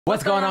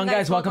What's going on,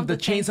 guys? Welcome to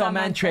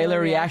Chainsawman trailer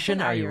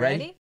reaction. Are you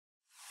ready?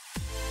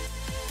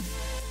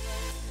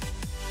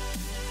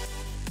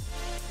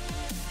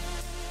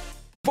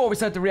 Before we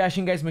start the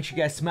reaction, guys, make sure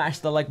you guys smash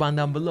the like button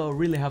down below. It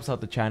really helps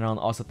out the channel. And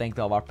also thank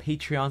all of our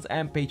Patreons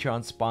and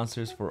Patreon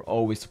sponsors for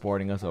always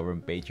supporting us over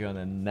on Patreon.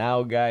 And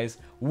now, guys,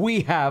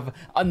 we have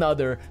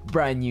another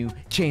brand new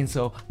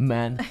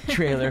Chainsawman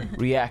trailer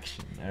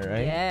reaction. All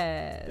right?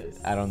 Yes.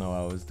 I don't know what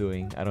I was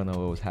doing. I don't know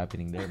what was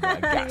happening there,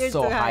 but I got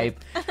so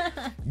hyped.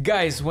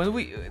 Guys, when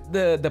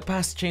the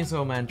past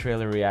Chainsawman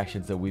trailer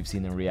reactions that we've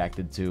seen and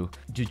reacted to,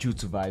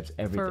 Jujutsu vibes,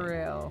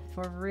 everything.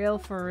 For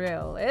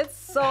real. It's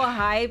so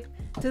hype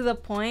to the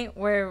point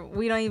where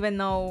we don't even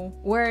know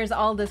where's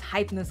all this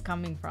hypeness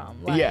coming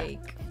from. Like, yeah.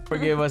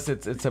 Forgive us,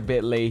 it's a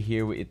bit late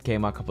here. It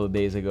came out a couple of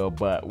days ago,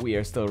 but we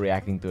are still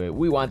reacting to it.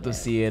 We want to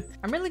see it.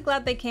 I'm really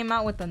glad they came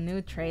out with a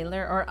new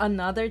trailer or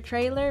another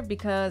trailer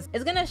because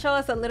it's gonna show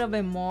us a little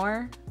bit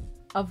more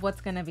of what's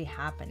gonna be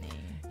happening.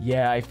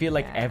 Yeah, I feel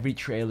like every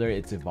trailer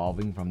it's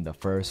evolving from the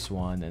first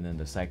one and then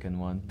the second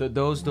one.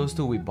 Those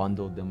two, we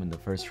bundled them in the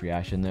first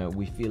reaction.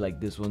 We feel like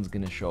this one's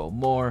gonna show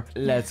more.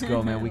 Let's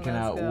go, man. We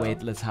cannot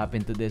wait. Let's hop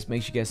into this.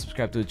 Make sure you guys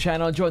subscribe to the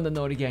channel, join the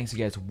Noti Gang so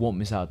you guys won't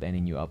miss out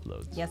any new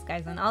uploads. Yes,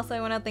 guys, and also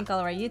I want to thank all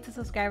of our YouTube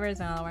subscribers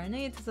and all of our new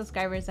YouTube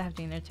subscribers that have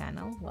joined our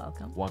channel.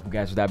 Welcome. Welcome,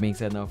 guys. With that being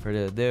said, no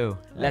further ado,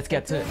 let's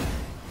get to it.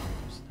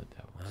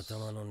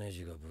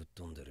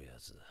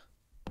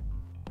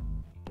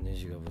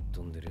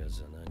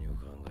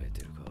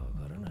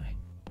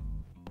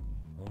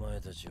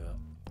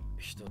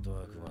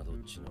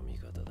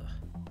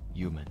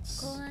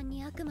 Humans. Yo,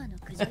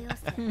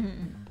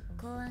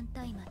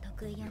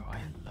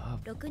 I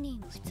love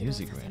this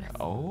music right now.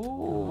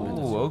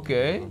 Oh,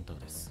 okay.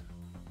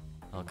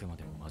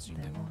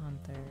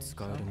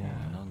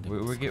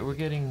 We're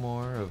getting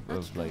more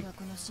of like.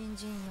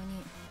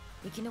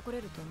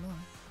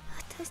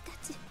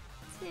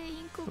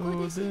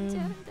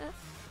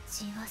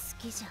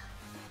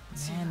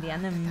 Man, the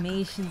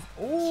animations.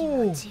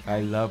 Oh,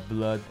 I love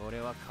blood.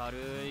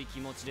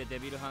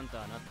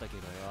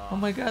 Oh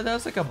my god, that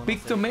was like a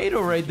big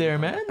tomato right there,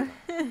 man.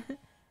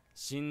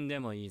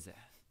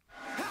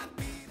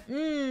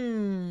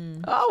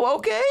 Oh,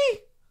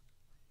 okay.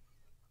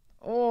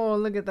 Oh,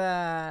 look at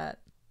that.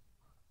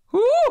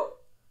 Woo!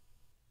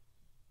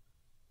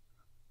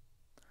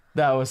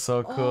 That was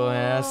so cool,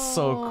 man. That's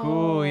so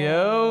cool,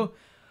 yo.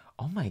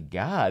 Oh my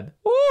god.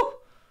 Woo!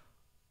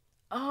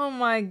 Oh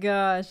my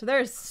gosh,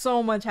 there's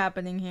so much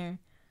happening here.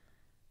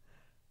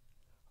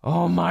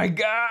 Oh my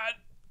god.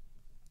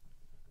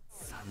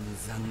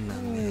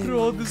 Through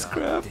all this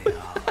crap.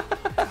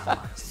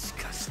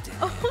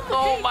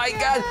 Oh my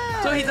god.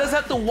 So he does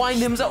have to wind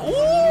himself.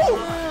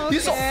 Ooh!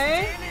 He's so...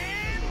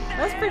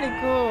 That's pretty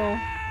cool.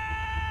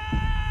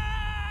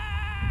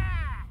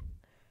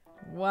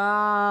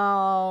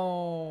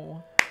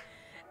 Wow.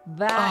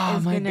 That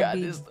is gonna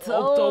be dope.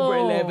 October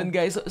 11,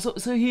 guys.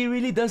 So he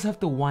really does have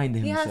to wind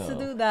himself. He has to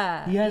do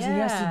that. He has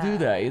to do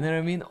that. You know what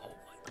I mean?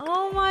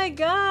 Oh my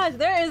gosh,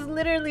 there is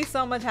literally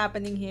so much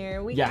happening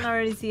here. We can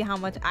already see how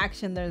much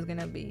action there's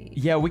gonna be.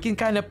 Yeah, we can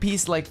kind of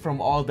piece like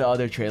from all the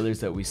other trailers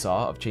that we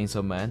saw of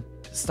Chainsawman,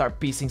 start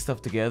piecing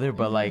stuff together.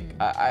 But like,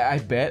 I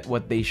bet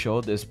what they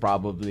showed is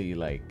probably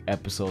like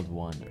episode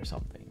 1 or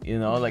something. You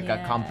know, like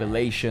a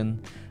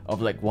compilation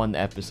of like 1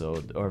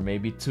 episode or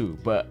maybe 2.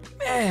 But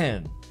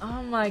man,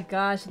 oh my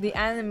gosh, the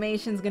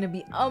animation's gonna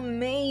be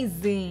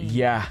amazing.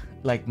 Yeah,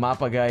 like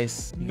Mappa,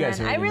 guys. You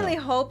guys I really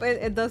hope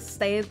it does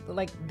stay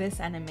like this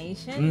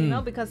animation, you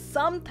know, because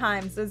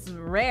sometimes it's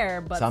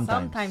rare, but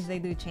sometimes they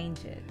do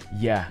change it.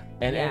 Yeah,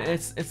 and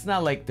it's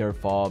not like their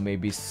fault.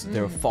 Maybe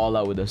their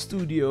fallout with the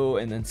studio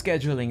and then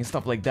scheduling and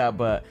stuff like that.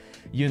 But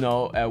you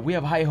know, we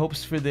have high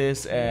hopes for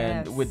this,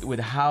 and with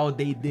how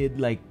they did,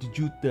 like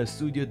the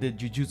studio did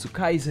Jujutsu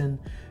Kaisen,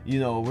 you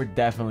know, we're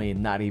definitely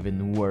not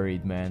even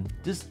worried, man.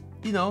 Just,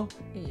 you know.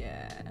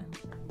 Yeah.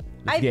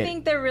 I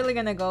think they're really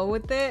gonna go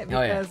with it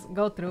because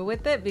go through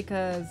with it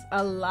because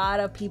a lot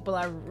of people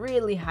are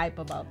really hype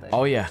about this.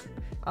 Oh yeah.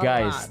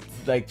 Guys,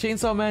 like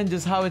Chainsawman,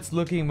 just how it's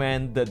looking,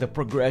 man, the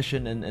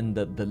progression and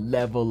the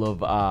level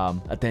of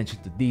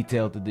attention to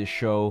detail to this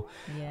show.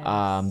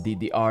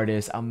 The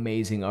artists,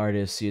 amazing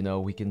artists, you know,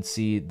 we can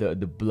see the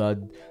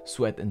blood,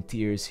 sweat and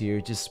tears here,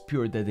 just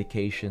pure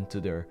dedication to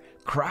their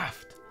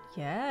craft.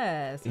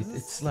 Yes.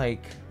 It's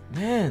like,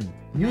 man,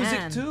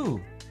 music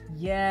too.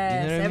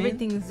 Yes, you know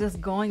everything's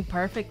just going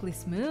perfectly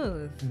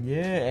smooth.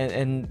 Yeah,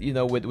 and you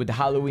know, with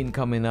Halloween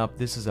coming up,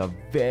 this is a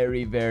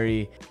very,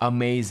 very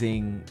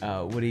amazing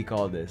what do you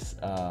call this,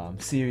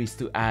 series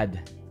to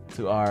add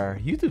to our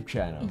YouTube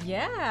channel.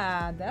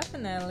 Yeah,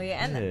 definitely.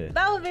 And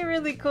that would be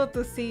really cool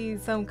to see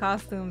some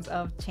costumes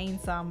of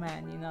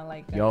Chainsawman, you know,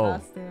 like a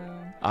costume.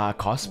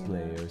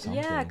 Cosplay or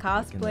something. Yeah,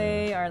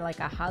 cosplay or like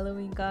a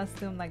Halloween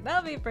costume. Like,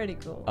 that would be pretty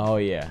cool. Oh,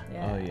 yeah.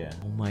 Oh, yeah.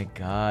 Oh, my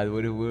God.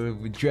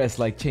 We dress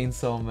like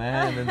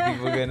Chainsawman and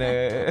people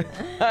gonna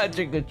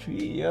trick or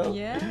treat, yo.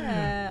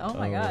 Yeah. Oh,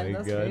 my God.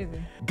 That's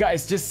crazy.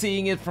 Guys, just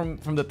seeing it from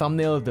the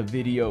thumbnail of the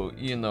video,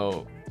 you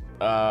know,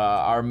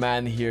 our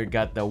man here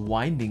got the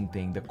winding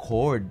thing, the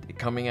cord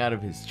coming out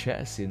of his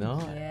chest, you know?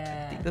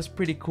 Yeah. I think that's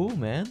pretty cool,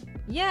 man.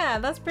 Yeah,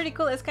 that's pretty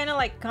cool. It's kind of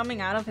like coming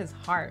out of his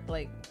heart,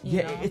 like,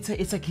 you know? It's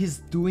like he's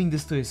doing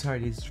this to his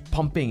heart. He's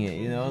pumping it,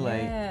 you know,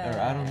 like, or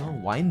I don't know,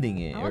 winding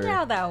it. I wonder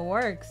how that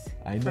works.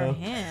 I know. For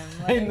him.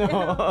 Like, I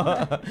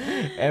know.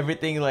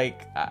 Everything,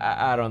 like,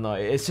 I don't know.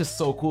 It's just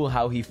so cool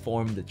how he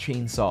formed the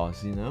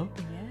chainsaws, you know?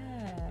 Yeah.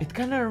 It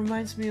kind of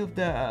reminds me of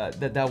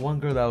that one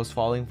girl that was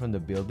falling from the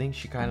building.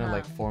 She kind of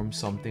like formed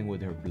something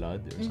with her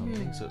blood or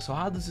something. So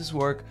how does this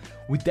work?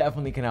 We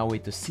definitely cannot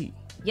wait to see.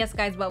 Yes,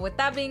 guys. But with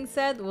that being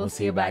said, we'll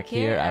see you back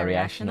here at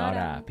Reaction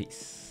Hora.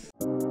 Peace.